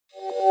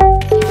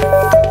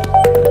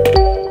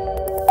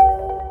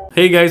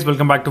Hey guys,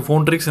 welcome back to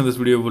Phone Tricks. In this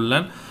video we'll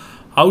learn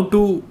how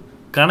to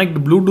connect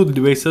Bluetooth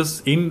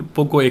devices in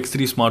Poco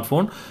X3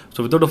 smartphone.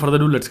 So without further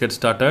ado, let's get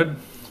started.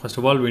 First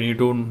of all, we need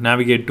to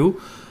navigate to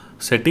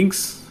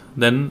settings,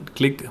 then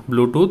click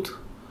Bluetooth.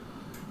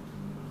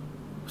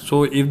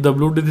 So if the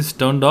Bluetooth is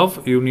turned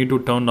off, you need to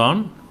turn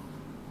on.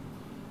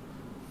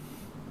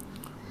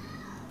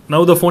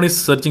 Now the phone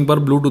is searching for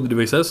Bluetooth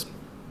devices.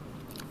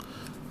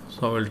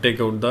 So I will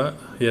take out the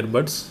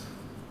earbuds.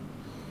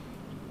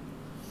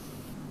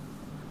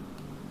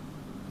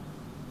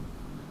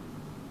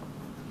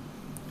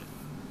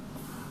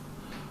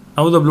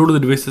 Now the Bluetooth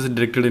device is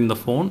directed in the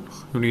phone.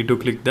 You need to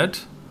click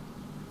that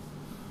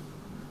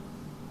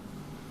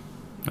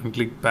and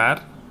click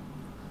pair.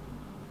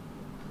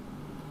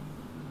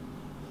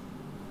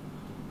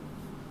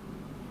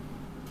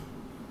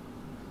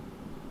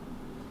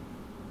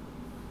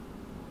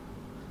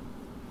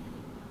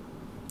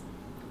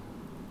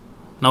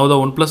 Now the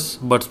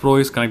OnePlus Buds Pro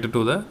is connected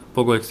to the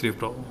Poco X3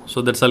 Pro.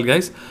 So that's all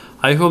guys.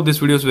 I hope this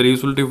video is very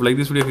useful. If you like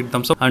this video, hit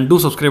thumbs up and do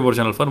subscribe our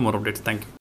channel for more updates. Thank you.